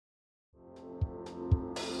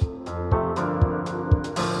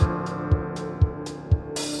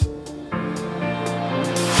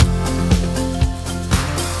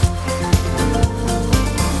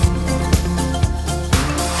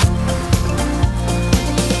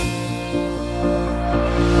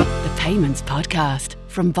Payments Podcast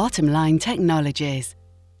from Bottomline Technologies.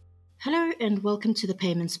 Hello and welcome to the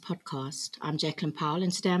Payments Podcast. I'm Jacqueline Powell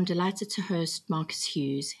and today I'm delighted to host Marcus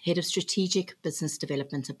Hughes, Head of Strategic Business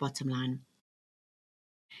Development at Bottomline.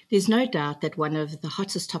 There's no doubt that one of the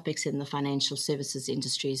hottest topics in the financial services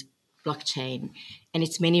industry is blockchain and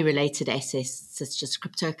its many related assets such as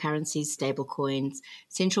cryptocurrencies, stablecoins,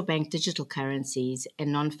 central bank digital currencies,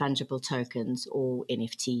 and non-fungible tokens or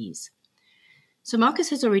NFTs. So Marcus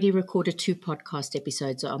has already recorded 2 podcast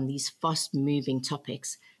episodes on these fast-moving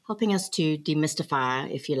topics, helping us to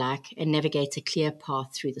demystify, if you like, and navigate a clear path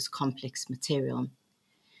through this complex material.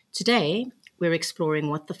 Today, we're exploring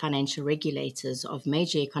what the financial regulators of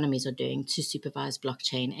major economies are doing to supervise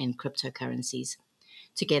blockchain and cryptocurrencies.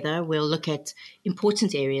 Together, we'll look at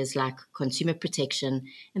important areas like consumer protection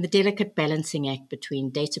and the delicate balancing act between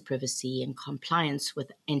data privacy and compliance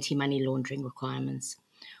with anti-money laundering requirements.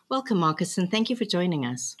 Welcome, Marcus, and thank you for joining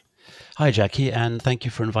us. Hi, Jackie, and thank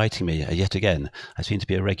you for inviting me yet again. I seem to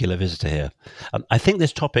be a regular visitor here. I think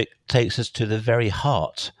this topic takes us to the very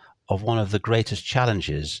heart of one of the greatest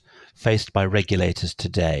challenges faced by regulators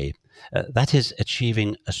today. That is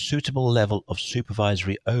achieving a suitable level of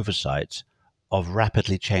supervisory oversight of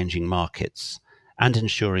rapidly changing markets and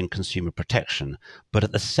ensuring consumer protection, but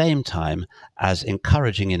at the same time as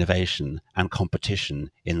encouraging innovation and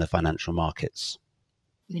competition in the financial markets.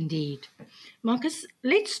 Indeed. Marcus,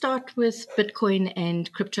 let's start with Bitcoin and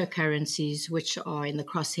cryptocurrencies, which are in the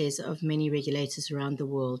crosshairs of many regulators around the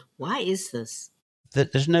world. Why is this?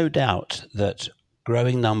 There's no doubt that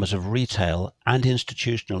growing numbers of retail and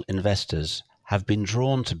institutional investors have been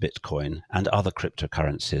drawn to Bitcoin and other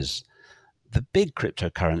cryptocurrencies. The big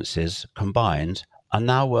cryptocurrencies combined are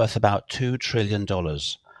now worth about $2 trillion,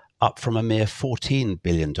 up from a mere $14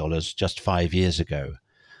 billion just 5 years ago.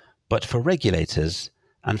 But for regulators,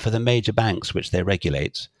 and for the major banks which they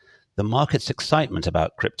regulate, the market's excitement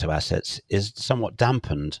about crypto assets is somewhat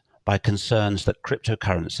dampened by concerns that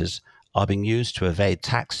cryptocurrencies are being used to evade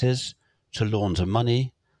taxes, to launder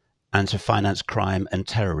money, and to finance crime and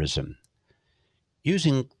terrorism.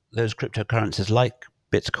 Using those cryptocurrencies like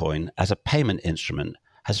Bitcoin as a payment instrument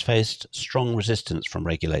has faced strong resistance from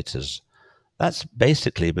regulators. That's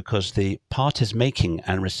basically because the parties making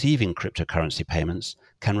and receiving cryptocurrency payments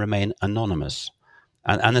can remain anonymous.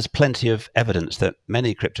 And there's plenty of evidence that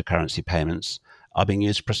many cryptocurrency payments are being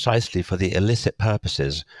used precisely for the illicit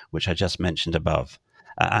purposes, which I just mentioned above.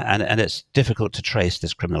 And it's difficult to trace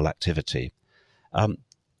this criminal activity.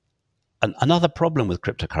 Another problem with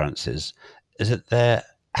cryptocurrencies is that there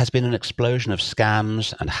has been an explosion of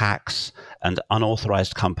scams and hacks and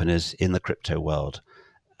unauthorized companies in the crypto world.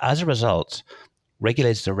 As a result,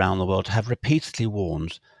 regulators around the world have repeatedly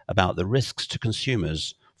warned about the risks to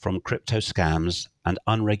consumers from crypto scams and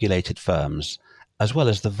unregulated firms, as well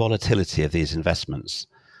as the volatility of these investments.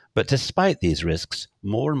 But despite these risks,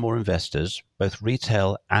 more and more investors, both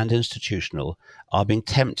retail and institutional, are being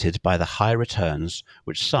tempted by the high returns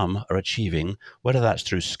which some are achieving, whether that's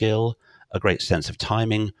through skill, a great sense of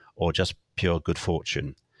timing, or just pure good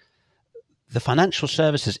fortune. The financial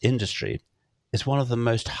services industry is one of the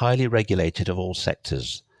most highly regulated of all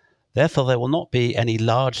sectors. Therefore, there will not be any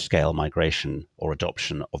large-scale migration or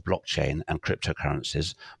adoption of blockchain and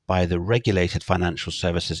cryptocurrencies by the regulated financial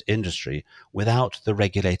services industry without the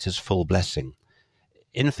regulator's full blessing.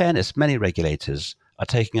 In fairness, many regulators are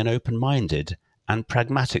taking an open-minded and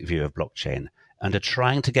pragmatic view of blockchain and are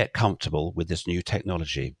trying to get comfortable with this new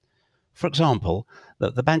technology. For example,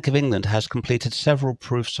 the Bank of England has completed several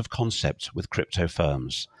proofs of concept with crypto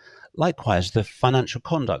firms. Likewise, the Financial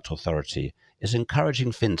Conduct Authority is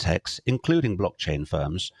encouraging fintechs, including blockchain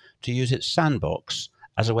firms, to use its sandbox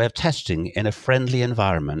as a way of testing in a friendly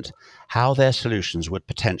environment how their solutions would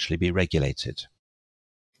potentially be regulated.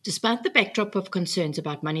 Despite the backdrop of concerns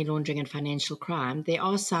about money laundering and financial crime, there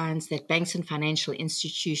are signs that banks and financial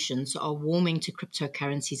institutions are warming to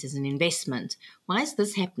cryptocurrencies as an investment. Why is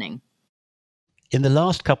this happening? In the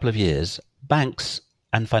last couple of years, banks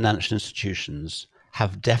and financial institutions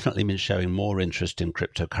have definitely been showing more interest in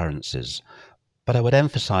cryptocurrencies. But I would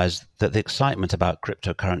emphasize that the excitement about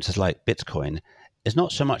cryptocurrencies like Bitcoin is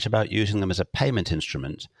not so much about using them as a payment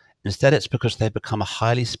instrument. Instead, it's because they've become a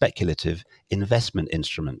highly speculative investment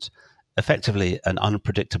instrument, effectively an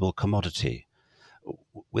unpredictable commodity.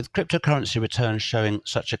 With cryptocurrency returns showing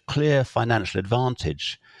such a clear financial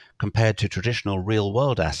advantage compared to traditional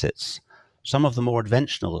real-world assets, some of the more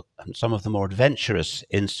adventurous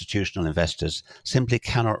institutional investors simply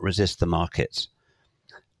cannot resist the market.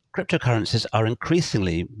 Cryptocurrencies are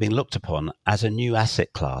increasingly being looked upon as a new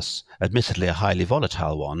asset class, admittedly a highly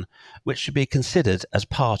volatile one, which should be considered as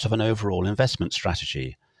part of an overall investment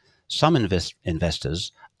strategy. Some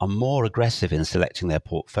investors are more aggressive in selecting their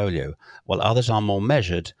portfolio, while others are more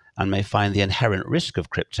measured and may find the inherent risk of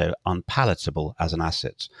crypto unpalatable as an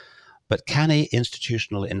asset. But canny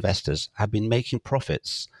institutional investors have been making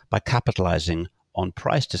profits by capitalizing on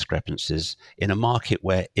price discrepancies in a market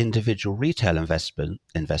where individual retail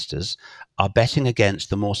investors are betting against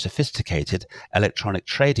the more sophisticated electronic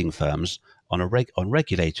trading firms on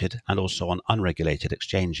regulated and also on unregulated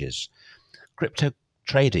exchanges. Crypto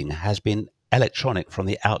trading has been electronic from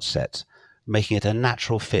the outset, making it a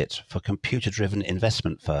natural fit for computer-driven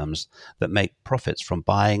investment firms that make profits from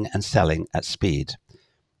buying and selling at speed.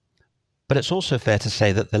 But it's also fair to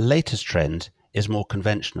say that the latest trend is more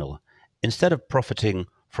conventional. Instead of profiting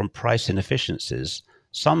from price inefficiencies,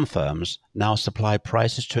 some firms now supply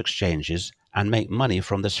prices to exchanges and make money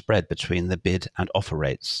from the spread between the bid and offer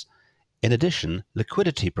rates. In addition,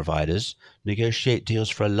 liquidity providers negotiate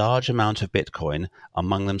deals for a large amount of Bitcoin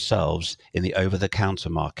among themselves in the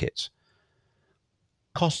over-the-counter market.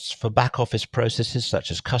 Costs for back-office processes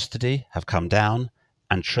such as custody have come down,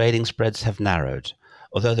 and trading spreads have narrowed,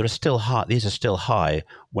 although these are still high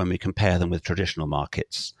when we compare them with traditional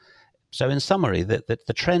markets. So in summary,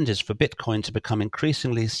 the trend is for Bitcoin to become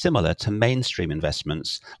increasingly similar to mainstream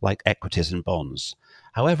investments like equities and bonds.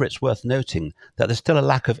 However, it's worth noting that there's still a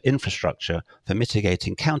lack of infrastructure for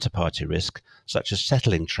mitigating counterparty risk, such as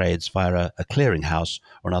settling trades via a clearinghouse,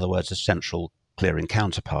 or in other words, a central clearing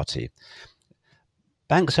counterparty.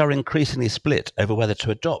 Banks are increasingly split over whether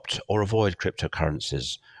to adopt or avoid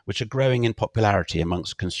cryptocurrencies, which are growing in popularity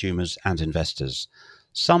amongst consumers and investors.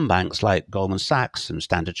 Some banks, like Goldman Sachs and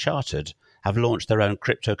Standard Chartered, have launched their own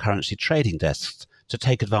cryptocurrency trading desks to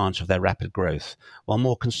take advantage of their rapid growth, while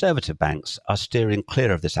more conservative banks are steering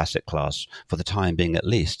clear of this asset class, for the time being at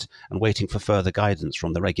least, and waiting for further guidance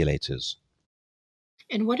from the regulators.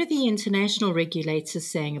 And what are the international regulators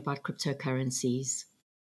saying about cryptocurrencies?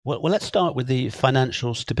 Well, let's start with the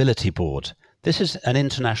Financial Stability Board. This is an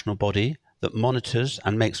international body that monitors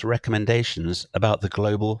and makes recommendations about the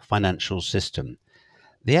global financial system.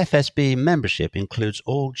 The FSB membership includes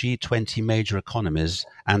all G20 major economies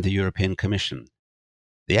and the European Commission.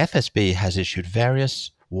 The FSB has issued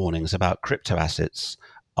various warnings about crypto assets,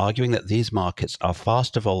 arguing that these markets are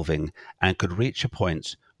fast evolving and could reach a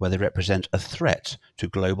point where they represent a threat to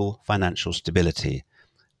global financial stability.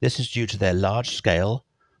 This is due to their large scale,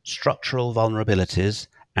 structural vulnerabilities,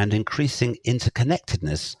 and increasing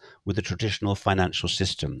interconnectedness with the traditional financial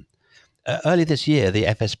system. Early this year, the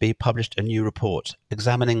FSB published a new report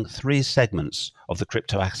examining three segments of the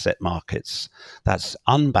crypto asset markets. That's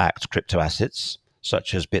unbacked crypto assets,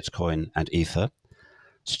 such as Bitcoin and Ether,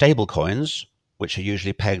 stablecoins, which are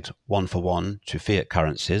usually pegged one-for-one to fiat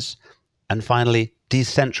currencies, and finally,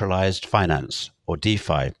 decentralized finance, or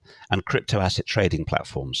DeFi, and crypto asset trading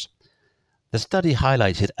platforms. The study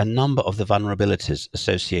highlighted a number of the vulnerabilities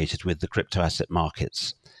associated with the crypto asset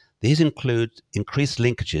markets. These include increased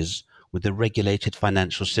linkages with the regulated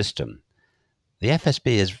financial system. The FSB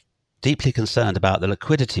is deeply concerned about the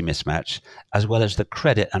liquidity mismatch, as well as the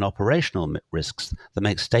credit and operational risks that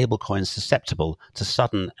make stablecoins susceptible to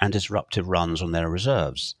sudden and disruptive runs on their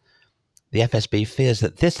reserves. The FSB fears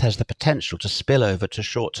that this has the potential to spill over to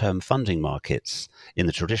short-term funding markets, in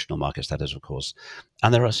the traditional markets, that is, of course,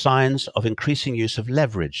 and there are signs of increasing use of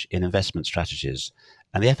leverage in investment strategies,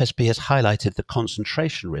 and the FSB has highlighted the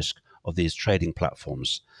concentration risk of these trading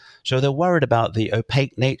platforms. So they're worried about the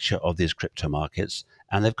opaque nature of these crypto markets,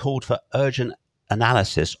 and they've called for urgent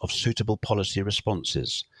analysis of suitable policy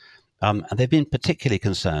responses. And they've been particularly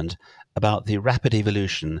concerned about the rapid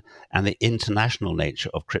evolution and the international nature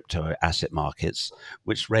of crypto asset markets,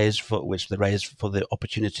 which they raise for the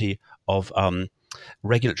opportunity of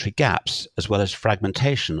regulatory gaps, as well as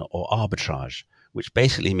fragmentation or arbitrage, which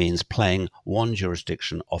basically means playing one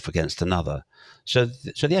jurisdiction off against another. So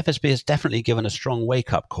the FSB has definitely given a strong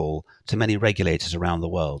wake-up call to many regulators around the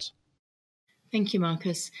world. Thank you,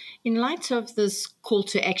 Marcus. In light of this call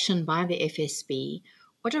to action by the FSB,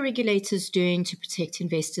 what are regulators doing to protect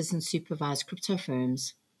investors and supervise crypto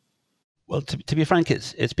firms? Well, to be frank,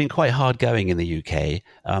 it's been quite hard going in the UK.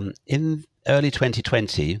 In early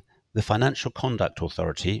 2020, the Financial Conduct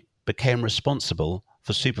Authority became responsible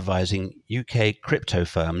for supervising UK crypto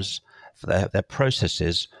firms for their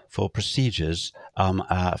processes for procedures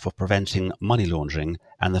for preventing money laundering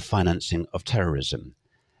and the financing of terrorism.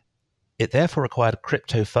 It therefore required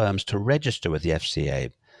crypto firms to register with the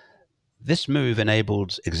FCA. This move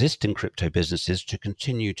enabled existing crypto businesses to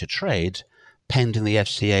continue to trade pending the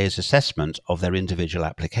FCA's assessment of their individual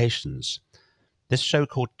applications. This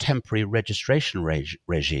so-called temporary registration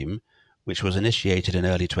regime, which was initiated in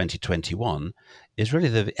early 2021, is really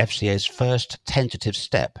the FCA's first tentative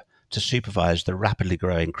step to supervise the rapidly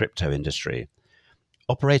growing crypto industry.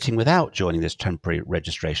 Operating without joining this temporary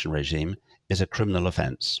registration regime is a criminal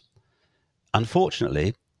offence.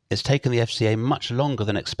 Unfortunately, it's taken the FCA much longer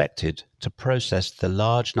than expected to process the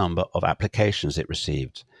large number of applications it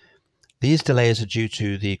received. These delays are due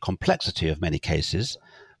to the complexity of many cases,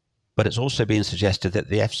 but it's also been suggested that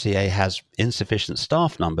the FCA has insufficient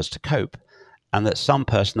staff numbers to cope and that some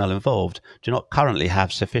personnel involved do not currently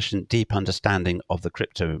have sufficient deep understanding of the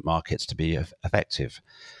crypto markets to be effective.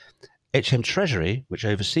 HM Treasury, which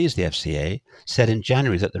oversees the FCA, said in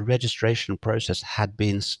January that the registration process had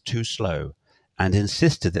been too slow and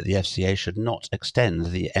insisted that the FCA should not extend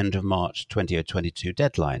the end of March 2022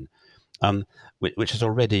 deadline, which has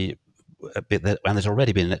already and there's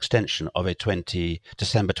already been an extension of a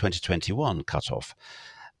December 2021 cutoff.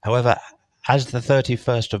 However, as the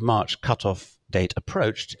 31st of March cutoff date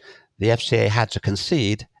approached, the FCA had to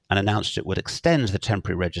concede and announced it would extend the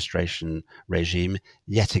temporary registration regime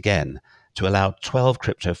yet again to allow 12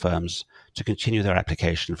 crypto firms to continue their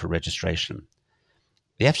application for registration.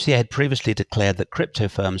 The FCA had previously declared that crypto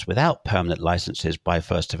firms without permanent licenses by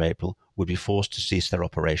 1st of April would be forced to cease their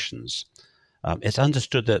operations. It's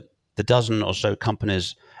understood that the dozen or so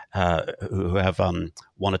companies who have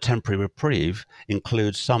won a temporary reprieve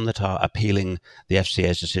include some that are appealing the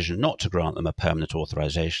FCA's decision not to grant them a permanent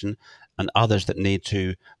authorization, and others that need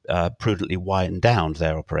to prudently wind down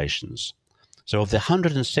their operations. So of the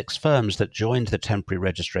 106 firms that joined the temporary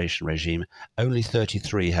registration regime, only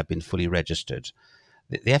 33 have been fully registered.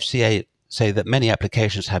 The FCA say that many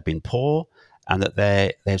applications have been poor and that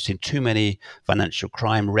they've seen too many financial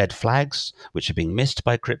crime red flags, which are being missed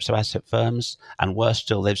by crypto asset firms. And worse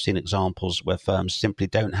still, they've seen examples where firms simply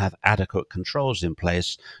don't have adequate controls in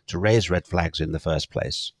place to raise red flags in the first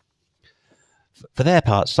place. For their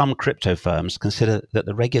part, some crypto firms consider that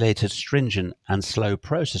the regulators' stringent and slow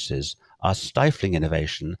processes are stifling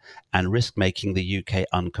innovation and risk making the UK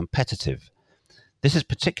uncompetitive. This is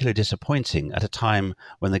particularly disappointing at a time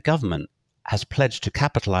when the government has pledged to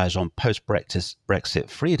capitalise on post-Brexit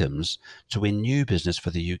freedoms to win new business for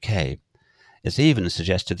the UK. It's even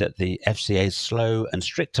suggested that the FCA's slow and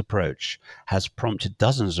strict approach has prompted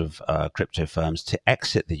dozens of crypto firms to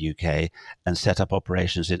exit the UK and set up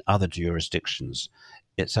operations in other jurisdictions.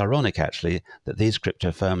 It's ironic, actually, that these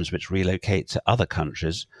crypto firms which relocate to other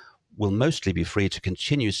countries will mostly be free to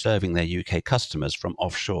continue serving their UK customers from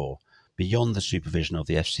offshore, beyond the supervision of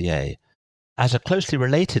the FCA. As a closely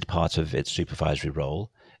related part of its supervisory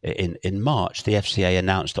role, in March, the FCA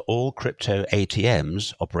announced that all crypto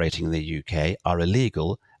ATMs operating in the UK are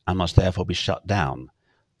illegal and must therefore be shut down.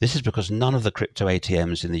 This is because none of the crypto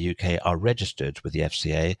ATMs in the UK are registered with the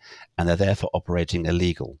FCA and they're therefore operating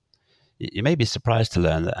illegal. You may be surprised to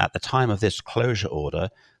learn that at the time of this closure order,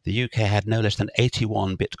 the UK had no less than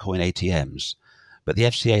 81 Bitcoin ATMs. But the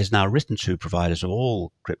FCA has now written to providers of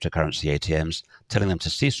all cryptocurrency ATMs, telling them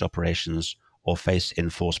to cease operations or face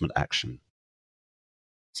enforcement action.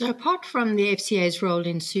 So apart from the FCA's role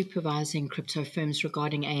in supervising crypto firms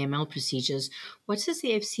regarding AML procedures, what has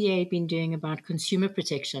the FCA been doing about consumer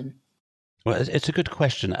protection? Well, it's a good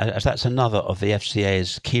question, as that's another of the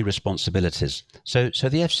FCA's key responsibilities. So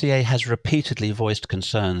the FCA has repeatedly voiced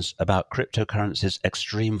concerns about cryptocurrencies'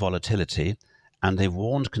 extreme volatility, and they've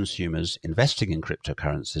warned consumers investing in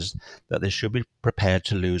cryptocurrencies that they should be prepared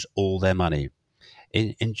to lose all their money.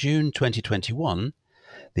 In June 2021,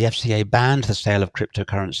 the FCA banned the sale of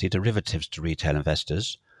cryptocurrency derivatives to retail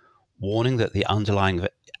investors, warning that the underlying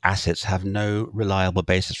assets have no reliable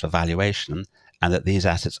basis for valuation and that these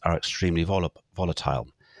assets are extremely volatile.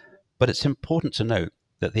 But it's important to note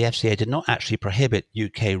that the FCA did not actually prohibit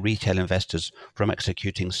UK retail investors from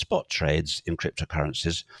executing spot trades in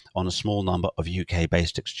cryptocurrencies on a small number of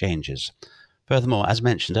UK-based exchanges. Furthermore, as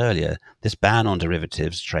mentioned earlier, this ban on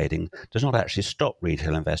derivatives trading does not actually stop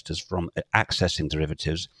retail investors from accessing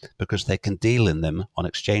derivatives because they can deal in them on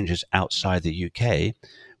exchanges outside the UK,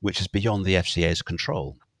 which is beyond the FCA's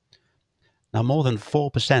control. Now, more than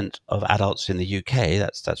 4% of adults in the UK,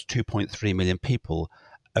 that's 2.3 million people,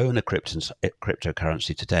 own a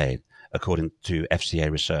cryptocurrency today, according to FCA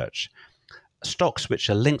research. Stocks which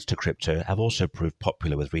are linked to crypto have also proved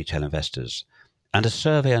popular with retail investors. And a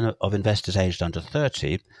survey of investors aged under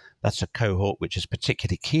 30, that's a cohort which is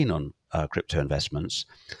particularly keen on crypto investments,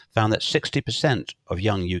 found that 60% of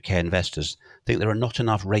young UK investors think there are not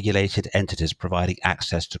enough regulated entities providing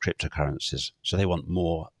access to cryptocurrencies. So they want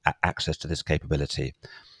more access to this capability.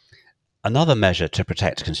 Another measure to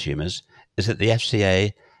protect consumers is that the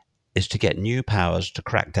FCA is to get new powers to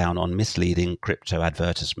crack down on misleading crypto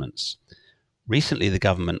advertisements. Recently, the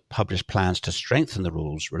government published plans to strengthen the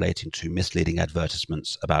rules relating to misleading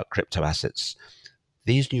advertisements about crypto assets.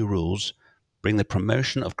 These new rules bring the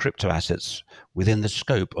promotion of crypto assets within the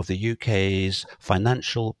scope of the UK's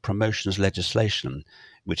financial promotions legislation,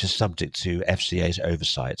 which is subject to FCA's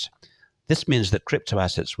oversight. This means that crypto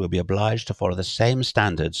assets will be obliged to follow the same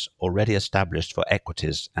standards already established for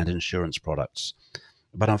equities and insurance products.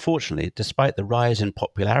 But unfortunately, despite the rise in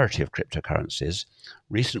popularity of cryptocurrencies,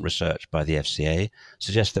 recent research by the FCA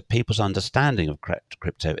suggests that people's understanding of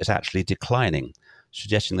crypto is actually declining,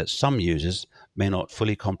 suggesting that some users may not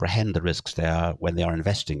fully comprehend the risks when they are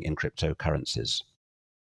investing in cryptocurrencies.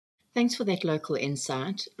 Thanks for that local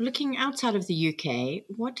insight. Looking outside of the UK,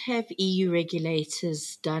 what have EU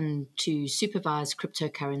regulators done to supervise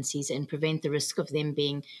cryptocurrencies and prevent the risk of them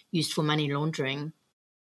being used for money laundering?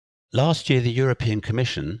 Last year, the European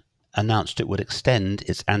Commission announced it would extend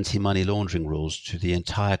its anti-money laundering rules to the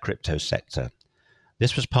entire crypto sector.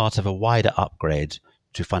 This was part of a wider upgrade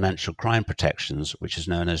to financial crime protections, which is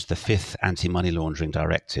known as the Fifth Anti-Money Laundering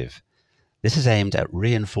Directive. This is aimed at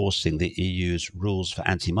reinforcing the EU's rules for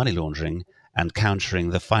anti-money laundering and countering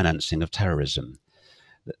the financing of terrorism.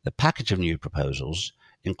 The package of new proposals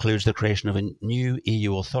includes the creation of a new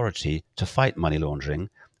EU authority to fight money laundering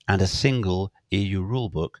and a single EU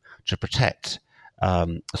rulebook to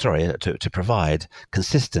provide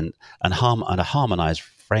consistent and a harmonized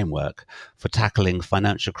framework for tackling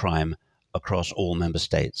financial crime across all member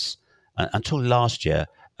states. Until last year,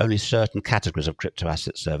 only certain categories of crypto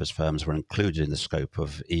asset service firms were included in the scope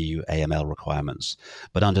of EU AML requirements.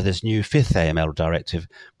 But under this new fifth AML directive,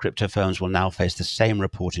 crypto firms will now face the same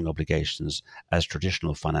reporting obligations as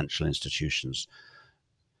traditional financial institutions.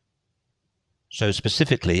 So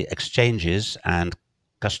specifically, exchanges and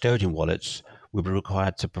custodian wallets will be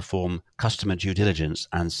required to perform customer due diligence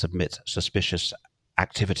and submit suspicious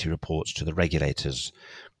activity reports to the regulators.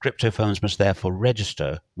 Crypto firms must therefore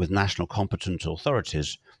register with national competent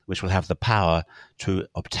authorities, which will have the power to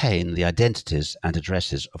obtain the identities and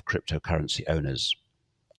addresses of cryptocurrency owners.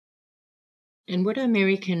 And what are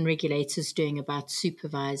American regulators doing about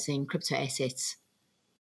supervising crypto assets?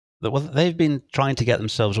 Well, they've been trying to get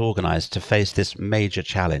themselves organized to face this major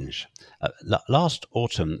challenge. Last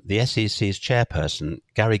autumn, the SEC's chairperson,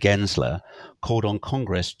 Gary Gensler, called on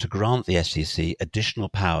Congress to grant the SEC additional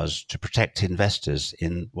powers to protect investors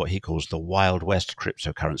in what he calls the Wild West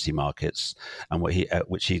cryptocurrency markets, and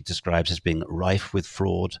which he describes as being rife with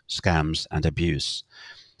fraud, scams, and abuse.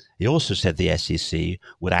 He also said the SEC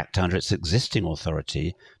would act under its existing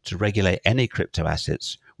authority to regulate any crypto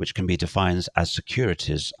assets which can be defined as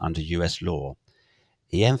securities under US law.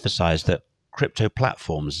 He emphasized that crypto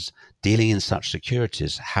platforms dealing in such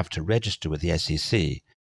securities have to register with the SEC.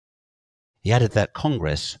 He added that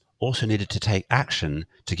Congress also needed to take action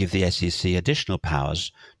to give the SEC additional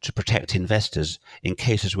powers to protect investors in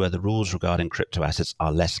cases where the rules regarding crypto assets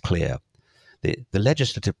are less clear. The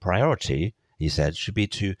legislative priority, he said, should be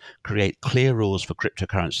to create clear rules for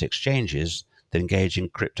cryptocurrency exchanges that engage in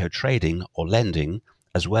crypto trading or lending,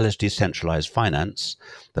 as well as decentralized finance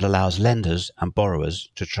that allows lenders and borrowers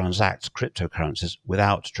to transact cryptocurrencies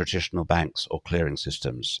without traditional banks or clearing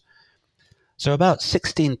systems. So about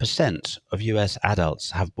 16% of US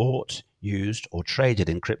adults have bought, used, or traded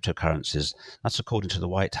in cryptocurrencies. That's according to the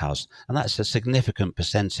White House, and that's a significant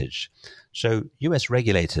percentage. So US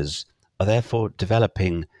regulators are therefore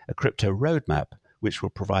developing a crypto roadmap which will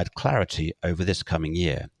provide clarity over this coming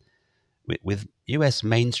year. With US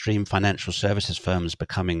mainstream financial services firms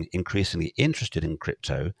becoming increasingly interested in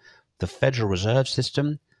crypto, the Federal Reserve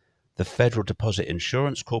System, the Federal Deposit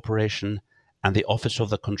Insurance Corporation, and the Office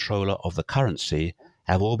of the Controller of the Currency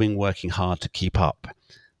have all been working hard to keep up.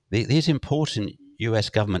 These important US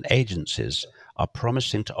government agencies are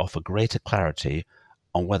promising to offer greater clarity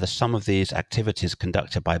on whether some of these activities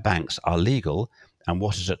conducted by banks are legal and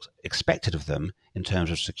what is expected of them in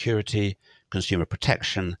terms of security, consumer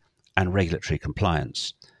protection, and regulatory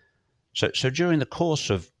compliance. So during the course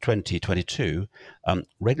of 2022,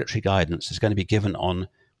 regulatory guidance is going to be given on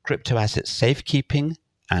crypto asset safekeeping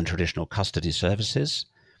and traditional custody services,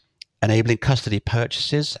 enabling custody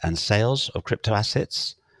purchases and sales of crypto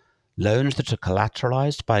assets, loans that are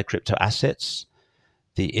collateralized by crypto assets,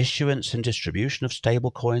 the issuance and distribution of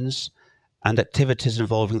stable coins, and activities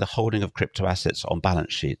involving the holding of crypto assets on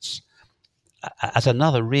balance sheets. As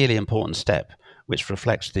another really important step, which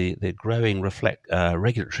reflects the growing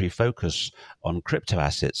regulatory focus on crypto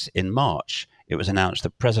assets, in March, it was announced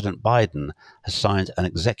that President Biden has signed an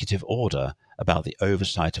executive order about the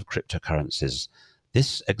oversight of cryptocurrencies.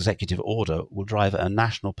 This executive order will drive a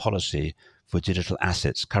national policy for digital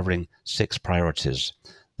assets covering 6 priorities.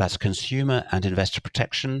 That's consumer and investor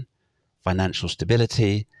protection, financial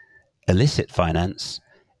stability, illicit finance,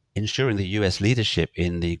 ensuring the US leadership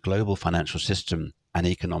in the global financial system and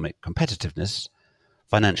economic competitiveness,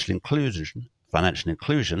 financial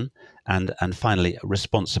inclusion, and finally,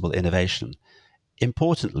 responsible innovation.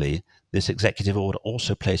 Importantly, this executive order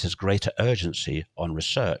also places greater urgency on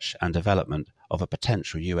research and development of a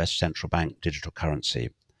potential US central bank digital currency.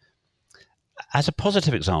 As a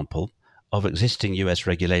positive example of existing US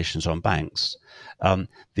regulations on banks,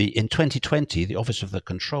 in 2020, the Office of the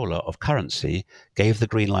Controller of Currency gave the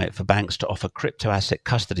green light for banks to offer crypto asset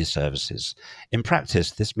custody services. In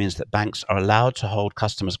practice, this means that banks are allowed to hold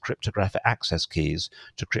customers' cryptographic access keys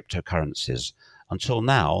to cryptocurrencies. Until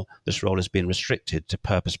now, this role has been restricted to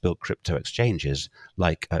purpose-built crypto exchanges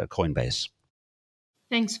like Coinbase.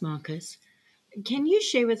 Thanks, Marcus. Can you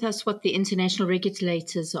share with us what the international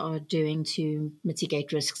regulators are doing to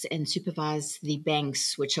mitigate risks and supervise the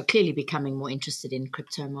banks, which are clearly becoming more interested in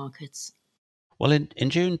crypto markets? Well, in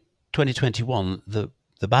June 2021, the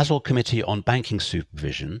Basel Committee on Banking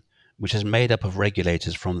Supervision, which is made up of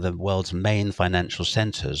regulators from the world's main financial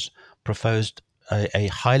centers, proposed a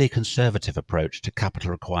highly conservative approach to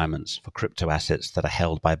capital requirements for crypto assets that are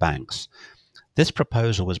held by banks. This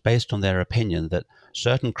proposal was based on their opinion that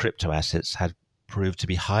certain crypto assets had proved to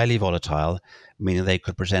be highly volatile, meaning they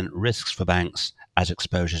could present risks for banks as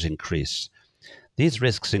exposures increase. These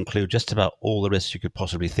risks include just about all the risks you could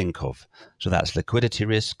possibly think of. So that's liquidity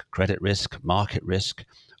risk, credit risk, market risk,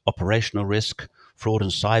 operational risk, fraud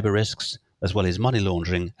and cyber risks, as well as money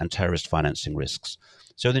laundering and terrorist financing risks.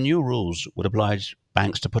 So the new rules would oblige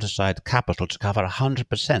banks to put aside capital to cover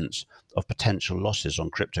 100% of potential losses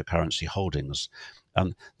on cryptocurrency holdings.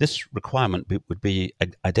 This requirement would be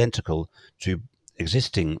identical to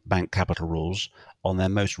existing bank capital rules on their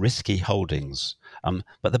most risky holdings.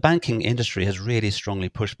 But the banking industry has really strongly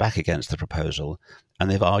pushed back against the proposal,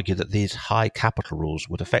 and they've argued that these high capital rules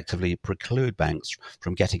would effectively preclude banks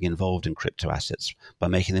from getting involved in crypto assets by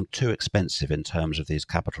making them too expensive in terms of these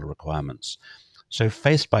capital requirements. So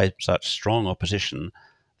faced by such strong opposition,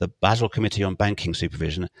 the Basel Committee on Banking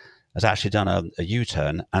Supervision has actually done a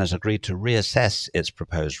U-turn and has agreed to reassess its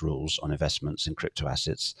proposed rules on investments in crypto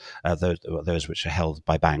assets, those which are held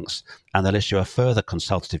by banks, and they'll issue a further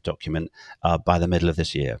consultative document by the middle of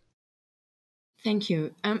this year. Thank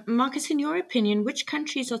you. Marcus, in your opinion, which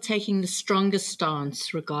countries are taking the strongest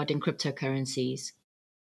stance regarding cryptocurrencies?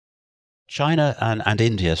 China and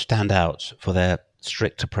India stand out for their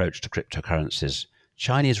strict approach to cryptocurrencies.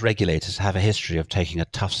 Chinese regulators have a history of taking a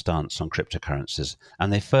tough stance on cryptocurrencies,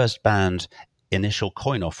 and they first banned initial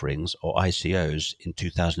coin offerings, or ICOs, in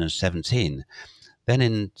 2017. Then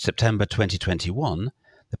in September 2021,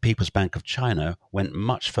 the People's Bank of China went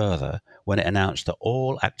much further when it announced that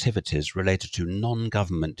all activities related to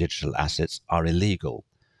non-government digital assets are illegal.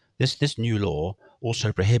 This new law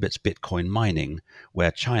also prohibits Bitcoin mining,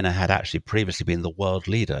 where China had actually previously been the world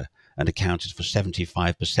leader and accounted for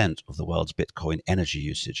 75% of the world's Bitcoin energy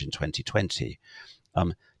usage in 2020.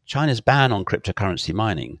 China's ban on cryptocurrency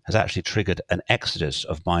mining has actually triggered an exodus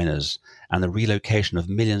of miners and the relocation of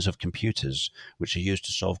millions of computers, which are used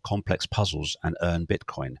to solve complex puzzles and earn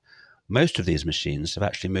Bitcoin. Most of these machines have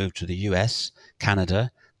actually moved to the US,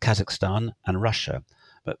 Canada, Kazakhstan, and Russia.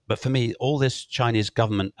 But for me, all this Chinese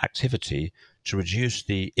government activity to reduce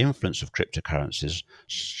the influence of cryptocurrencies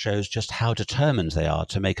shows just how determined they are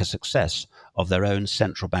to make a success of their own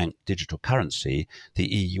central bank digital currency,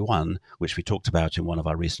 the e-yuan, which we talked about in one of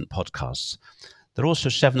our recent podcasts. There are also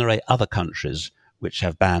 7 or 8 other countries which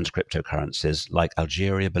have banned cryptocurrencies, like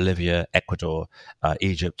Algeria, Bolivia, Ecuador,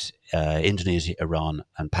 Egypt, Indonesia, Iran,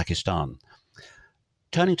 and Pakistan.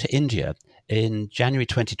 Turning to India, in January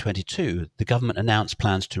 2022, the government announced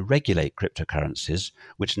plans to regulate cryptocurrencies,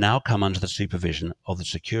 which now come under the supervision of the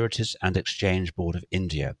Securities and Exchange Board of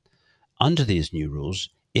India. Under these new rules,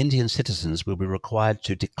 Indian citizens will be required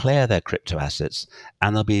to declare their crypto assets,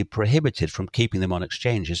 and they'll be prohibited from keeping them on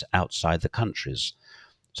exchanges outside the countries.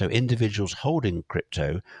 So individuals holding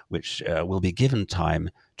crypto, which will be given time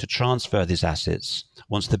to transfer these assets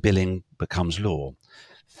once the billing becomes law.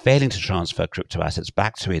 Failing to transfer crypto assets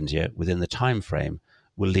back to India within the time frame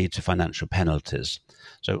will lead to financial penalties.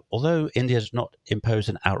 So although India has not imposed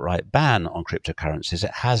an outright ban on cryptocurrencies,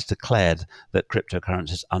 it has declared that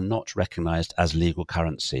cryptocurrencies are not recognized as legal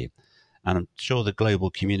currency. And I'm sure the global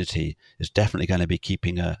community is definitely going to be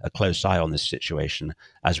keeping a close eye on this situation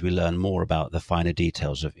as we learn more about the finer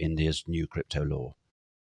details of India's new crypto law.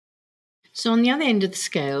 So on the other end of the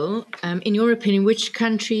scale, in your opinion, which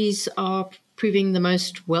countries are proving the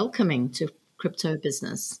most welcoming to crypto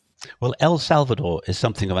business? Well, El Salvador is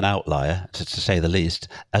something of an outlier, to say the least,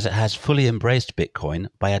 as it has fully embraced Bitcoin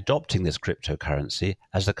by adopting this cryptocurrency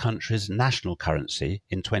as the country's national currency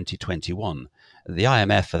in 2021. The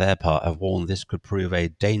IMF, for their part, have warned this could prove a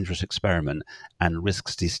dangerous experiment and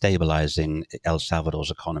risks destabilizing El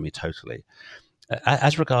Salvador's economy totally.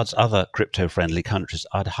 As regards other crypto-friendly countries,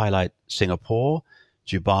 I'd highlight Singapore,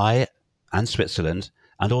 Dubai, and Switzerland,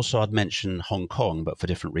 and also I'd mention Hong Kong, but for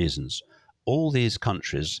different reasons. All these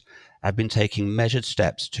countries have been taking measured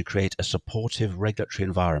steps to create a supportive regulatory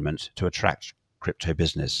environment to attract crypto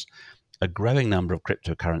business. A growing number of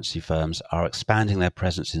cryptocurrency firms are expanding their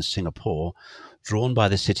presence in Singapore, drawn by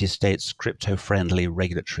the city-state's crypto-friendly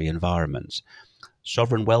regulatory environment.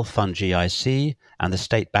 Sovereign wealth fund GIC and the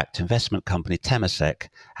state-backed investment company Temasek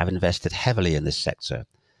have invested heavily in this sector.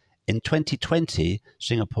 In 2020,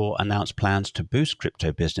 Singapore announced plans to boost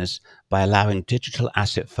crypto business by allowing digital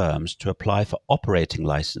asset firms to apply for operating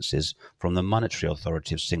licenses from the Monetary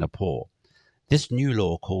Authority of Singapore. This new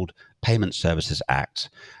law, called Payment Services Act,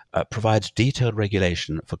 provides detailed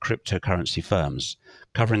regulation for cryptocurrency firms,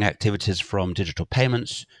 covering activities from digital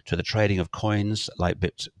payments to the trading of coins like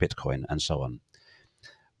Bitcoin and so on.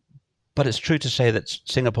 But it's true to say that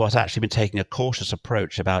Singapore has actually been taking a cautious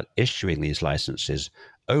approach about issuing these licenses.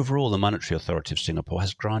 Overall, the Monetary Authority of Singapore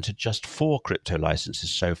has granted just 4 crypto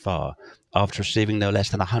licenses so far, after receiving no less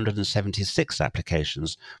than 176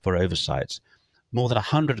 applications for oversight. More than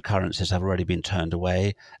 100 currencies have already been turned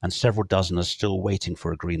away, and several dozen are still waiting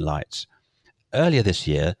for a green light. Earlier this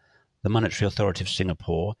year, the Monetary Authority of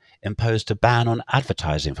Singapore imposed a ban on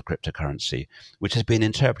advertising for cryptocurrency, which has been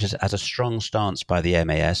interpreted as a strong stance by the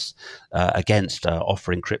MAS against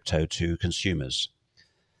offering crypto to consumers.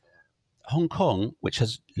 Hong Kong, which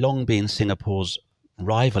has long been Singapore's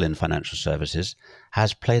rival in financial services,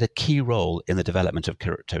 has played a key role in the development of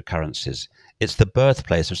cryptocurrencies. It's the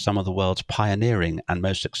birthplace of some of the world's pioneering and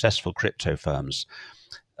most successful crypto firms.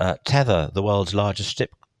 Tether, the world's largest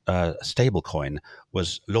stablecoin,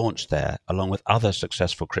 was launched there, along with other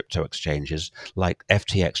successful crypto exchanges like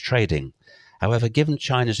FTX Trading. However, given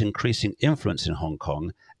China's increasing influence in Hong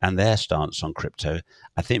Kong and their stance on crypto,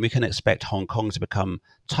 I think we can expect Hong Kong to become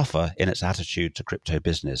tougher in its attitude to crypto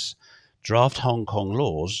business. Draft Hong Kong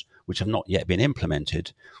laws, which have not yet been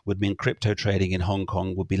implemented, would mean crypto trading in Hong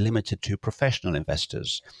Kong would be limited to professional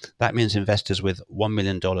investors. That means investors with $1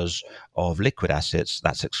 million of liquid assets,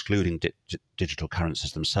 that's excluding digital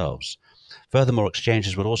currencies themselves. Furthermore,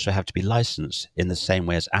 exchanges would also have to be licensed in the same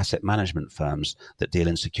way as asset management firms that deal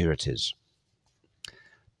in securities.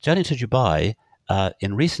 Turning to Dubai,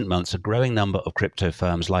 in recent months, a growing number of crypto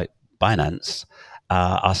firms like Binance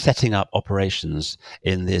are setting up operations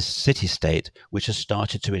in this city-state, which has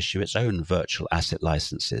started to issue its own virtual asset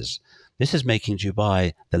licenses. This is making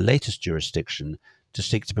Dubai the latest jurisdiction to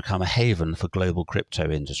seek to become a haven for global crypto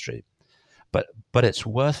industry. But it's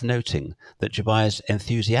worth noting that Dubai's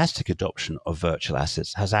enthusiastic adoption of virtual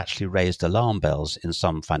assets has actually raised alarm bells in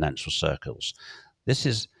some financial circles. This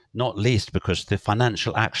is not least because the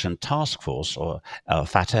Financial Action Task Force, or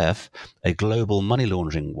FATF, a global money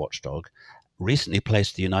laundering watchdog, recently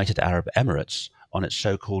placed the United Arab Emirates on its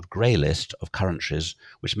so-called grey list of countries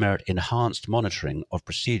which merit enhanced monitoring of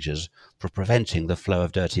procedures for preventing the flow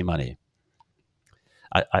of dirty money.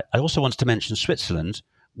 I also want to mention Switzerland,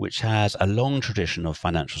 which has a long tradition of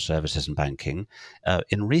financial services and banking.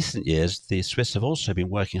 In recent years, the Swiss have also been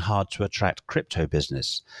working hard to attract crypto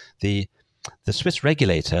business. The Swiss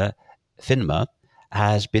regulator, FINMA,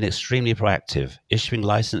 has been extremely proactive, issuing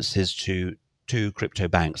licenses to two crypto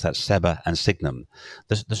banks, that's SEBA and Signum.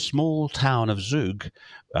 The small town of Zug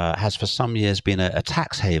has for some years been a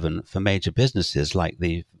tax haven for major businesses like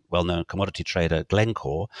the well-known commodity trader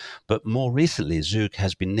Glencore, but more recently Zug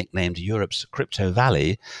has been nicknamed Europe's Crypto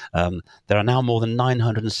Valley. There are now more than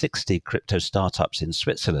 960 crypto startups in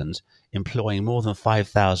Switzerland, employing more than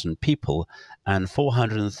 5,000 people, and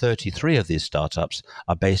 433 of these startups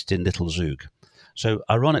are based in Little Zug. So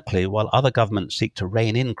ironically, while other governments seek to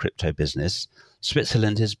rein in crypto business,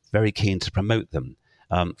 Switzerland is very keen to promote them.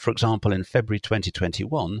 For example, in February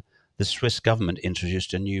 2021, the Swiss government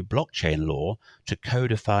introduced a new blockchain law to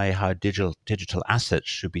codify how digital assets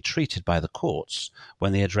should be treated by the courts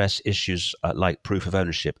when they address issues like proof of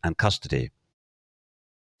ownership and custody.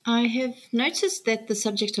 I have noticed that the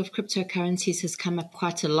subject of cryptocurrencies has come up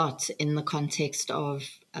quite a lot in the context of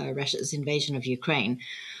Russia's invasion of Ukraine,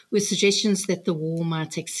 with suggestions that the war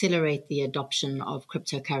might accelerate the adoption of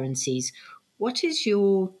cryptocurrencies. What is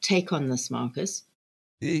your take on this, Marcus?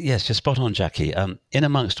 Yes, you're spot on, Jackie. In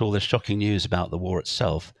amongst all the shocking news about the war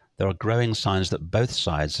itself, there are growing signs that both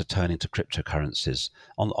sides are turning to cryptocurrencies.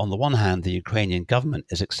 On the one hand, the Ukrainian government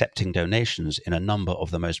is accepting donations in a number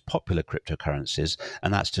of the most popular cryptocurrencies,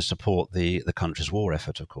 and that's to support the country's war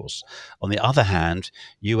effort, of course. On the other hand,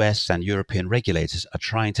 US and European regulators are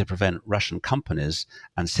trying to prevent Russian companies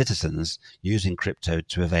and citizens using crypto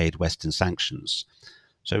to evade Western sanctions.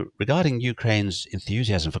 So regarding Ukraine's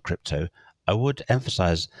enthusiasm for crypto, I would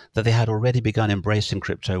emphasize that they had already begun embracing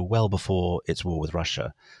crypto well before its war with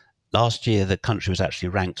Russia. Last year, the country was actually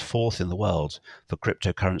ranked fourth in the world for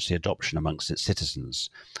cryptocurrency adoption amongst its citizens.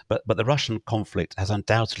 But the Russian conflict has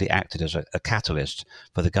undoubtedly acted as a catalyst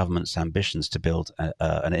for the government's ambitions to build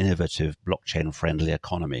an innovative blockchain-friendly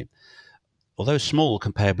economy. Although small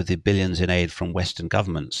compared with the billions in aid from Western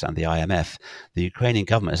governments and the IMF, the Ukrainian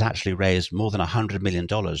government has actually raised more than $100 million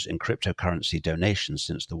in cryptocurrency donations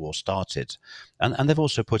since the war started. And they've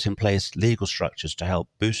also put in place legal structures to help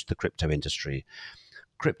boost the crypto industry.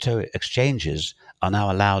 Crypto exchanges are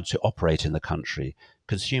now allowed to operate in the country.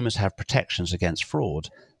 Consumers have protections against fraud,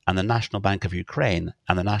 and the National Bank of Ukraine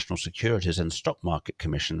and the National Securities and Stock Market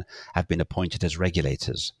Commission have been appointed as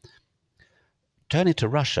regulators. Turning to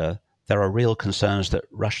Russia, there are real concerns that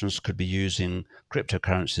Russians could be using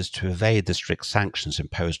cryptocurrencies to evade the strict sanctions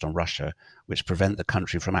imposed on Russia, which prevent the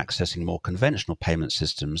country from accessing more conventional payment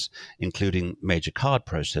systems, including major card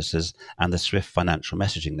processors and the SWIFT financial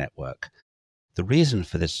messaging network. The reason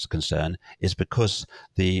for this concern is because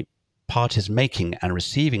the parties making and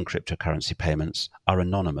receiving cryptocurrency payments are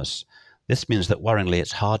anonymous. This means that worryingly,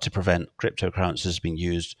 it's hard to prevent cryptocurrencies being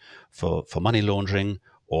used for money laundering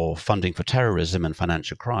or funding for terrorism and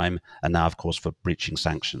financial crime, and now, of course, for breaching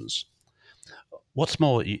sanctions. What's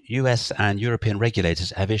more, US and European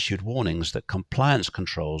regulators have issued warnings that compliance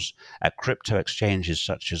controls at crypto exchanges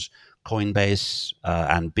such as Coinbase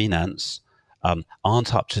and Binance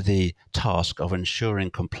aren't up to the task of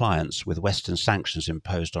ensuring compliance with Western sanctions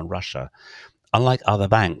imposed on Russia. Unlike other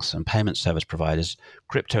banks and payment service providers,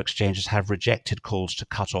 crypto exchanges have rejected calls to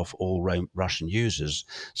cut off all Russian users,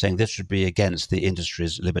 saying this would be against the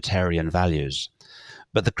industry's libertarian values.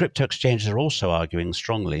 But the crypto exchanges are also arguing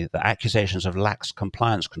strongly that accusations of lax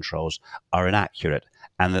compliance controls are inaccurate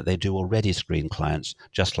and that they do already screen clients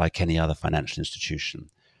just like any other financial institution.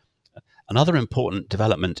 Another important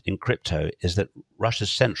development in crypto is that Russia's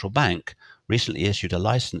central bank recently issued a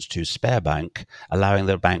license to Sberbank, allowing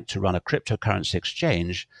their bank to run a cryptocurrency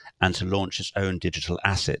exchange and to launch its own digital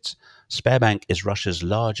assets. Sberbank is Russia's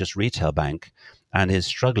largest retail bank and is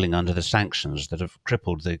struggling under the sanctions that have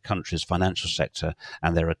crippled the country's financial sector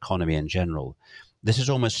and their economy in general. This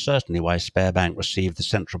is almost certainly why Sberbank received the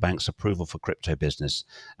central bank's approval for crypto business.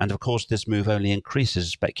 And of course, this move only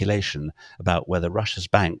increases speculation about whether Russia's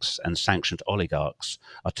banks and sanctioned oligarchs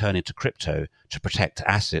are turning to crypto to protect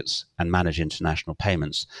assets and manage international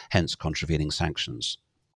payments, hence contravening sanctions.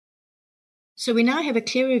 So we now have a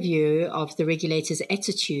clearer view of the regulators'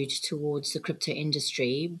 attitude towards the crypto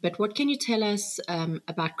industry. But what can you tell us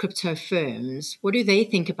about crypto firms? What do they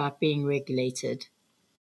think about being regulated?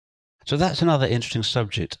 So that's another interesting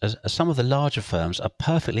subject, as some of the larger firms are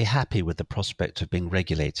perfectly happy with the prospect of being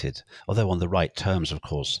regulated, although on the right terms, of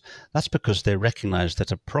course. That's because they recognize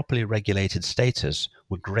that a properly regulated status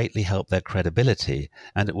would greatly help their credibility,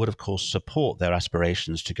 and it would, of course, support their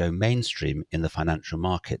aspirations to go mainstream in the financial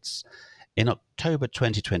markets. In October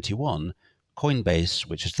 2021, Coinbase,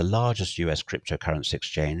 which is the largest US cryptocurrency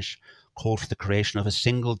exchange, called for the creation of a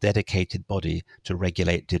single dedicated body to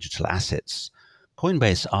regulate digital assets.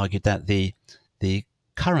 Coinbase argued that the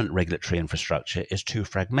current regulatory infrastructure is too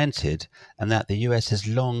fragmented and that the US's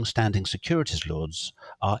long-standing securities laws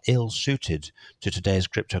are ill-suited to today's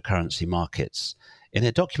cryptocurrency markets. In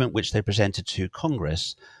a document which they presented to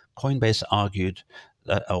Congress, Coinbase argued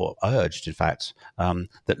or urged, in fact,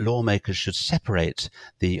 that lawmakers should separate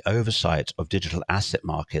the oversight of digital asset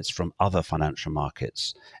markets from other financial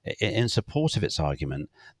markets. In support of its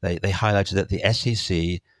argument, they highlighted that the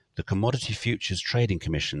SEC, the Commodity Futures Trading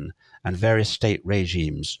Commission, and various state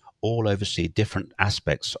regimes all oversee different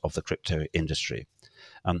aspects of the crypto industry.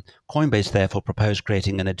 Coinbase therefore proposed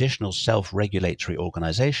creating an additional self-regulatory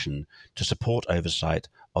organization to support oversight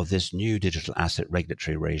of this new digital asset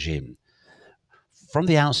regulatory regime. From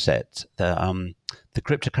the outset, the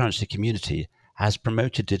cryptocurrency community has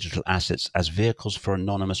promoted digital assets as vehicles for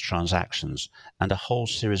anonymous transactions and a whole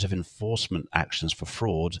series of enforcement actions for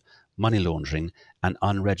fraud, money laundering, and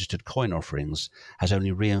unregistered coin offerings has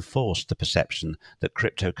only reinforced the perception that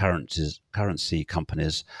cryptocurrency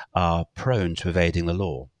companies are prone to evading the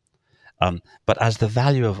law. But as the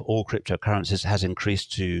value of all cryptocurrencies has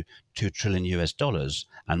increased to $2 trillion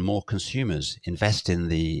and more consumers invest in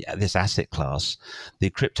this asset class,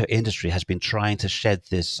 the crypto industry has been trying to shed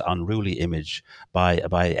this unruly image by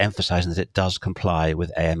emphasizing that it does comply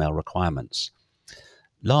with AML requirements.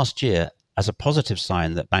 Last year, as a positive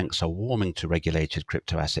sign that banks are warming to regulated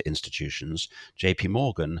crypto asset institutions, JP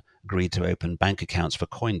Morgan agreed to open bank accounts for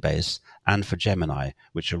Coinbase and for Gemini,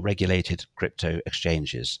 which are regulated crypto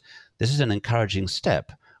exchanges. This is an encouraging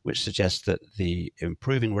step, which suggests that the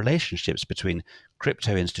improving relationships between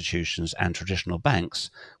crypto institutions and traditional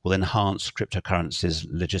banks will enhance cryptocurrencies'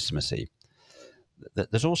 legitimacy.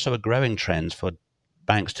 There's also a growing trend for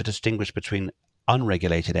banks to distinguish between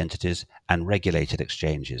unregulated entities and regulated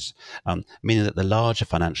exchanges, meaning that the larger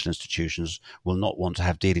financial institutions will not want to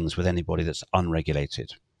have dealings with anybody that's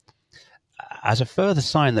unregulated. As a further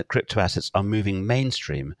sign that crypto assets are moving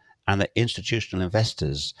mainstream and that institutional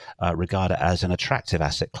investors regard it as an attractive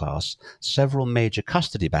asset class, several major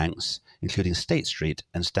custody banks, including State Street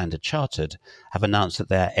and Standard Chartered, have announced that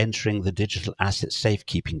they are entering the digital asset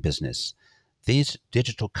safekeeping business. These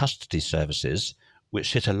digital custody services,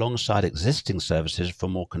 which sit alongside existing services for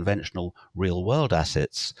more conventional real-world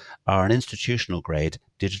assets, are an institutional-grade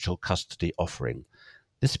digital custody offering.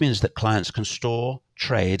 This means that clients can store,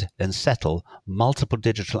 trade, and settle multiple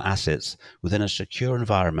digital assets within a secure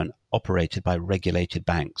environment operated by regulated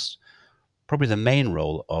banks. Probably the main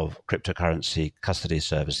role of cryptocurrency custody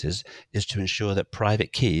services is to ensure that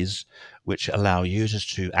private keys, which allow users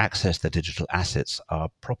to access their digital assets, are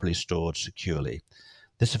properly stored securely.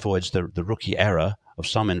 This avoids the rookie error of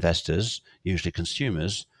some investors, usually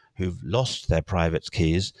consumers, who've lost their private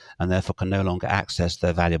keys and therefore can no longer access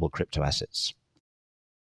their valuable crypto assets.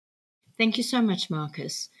 Thank you so much,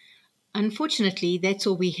 Marcus. Unfortunately, that's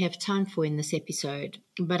all we have time for in this episode,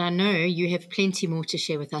 but I know you have plenty more to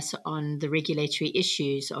share with us on the regulatory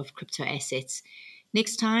issues of crypto assets.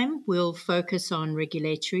 Next time, we'll focus on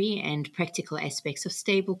regulatory and practical aspects of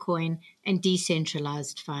stablecoin and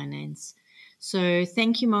decentralized finance. So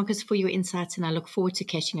thank you, Marcus, for your insights, and I look forward to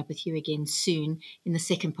catching up with you again soon in the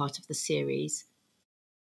second part of the series.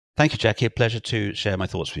 Thank you, Jackie. A pleasure to share my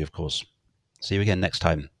thoughts with you, of course. See you again next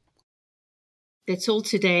time. That's all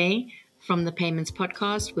today from the Payments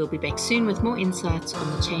Podcast. We'll be back soon with more insights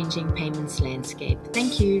on the changing payments landscape.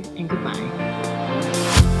 Thank you and goodbye.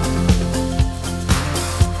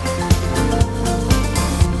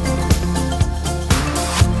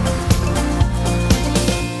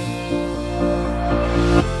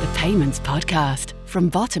 Payments Podcast from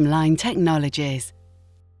Bottomline Technologies.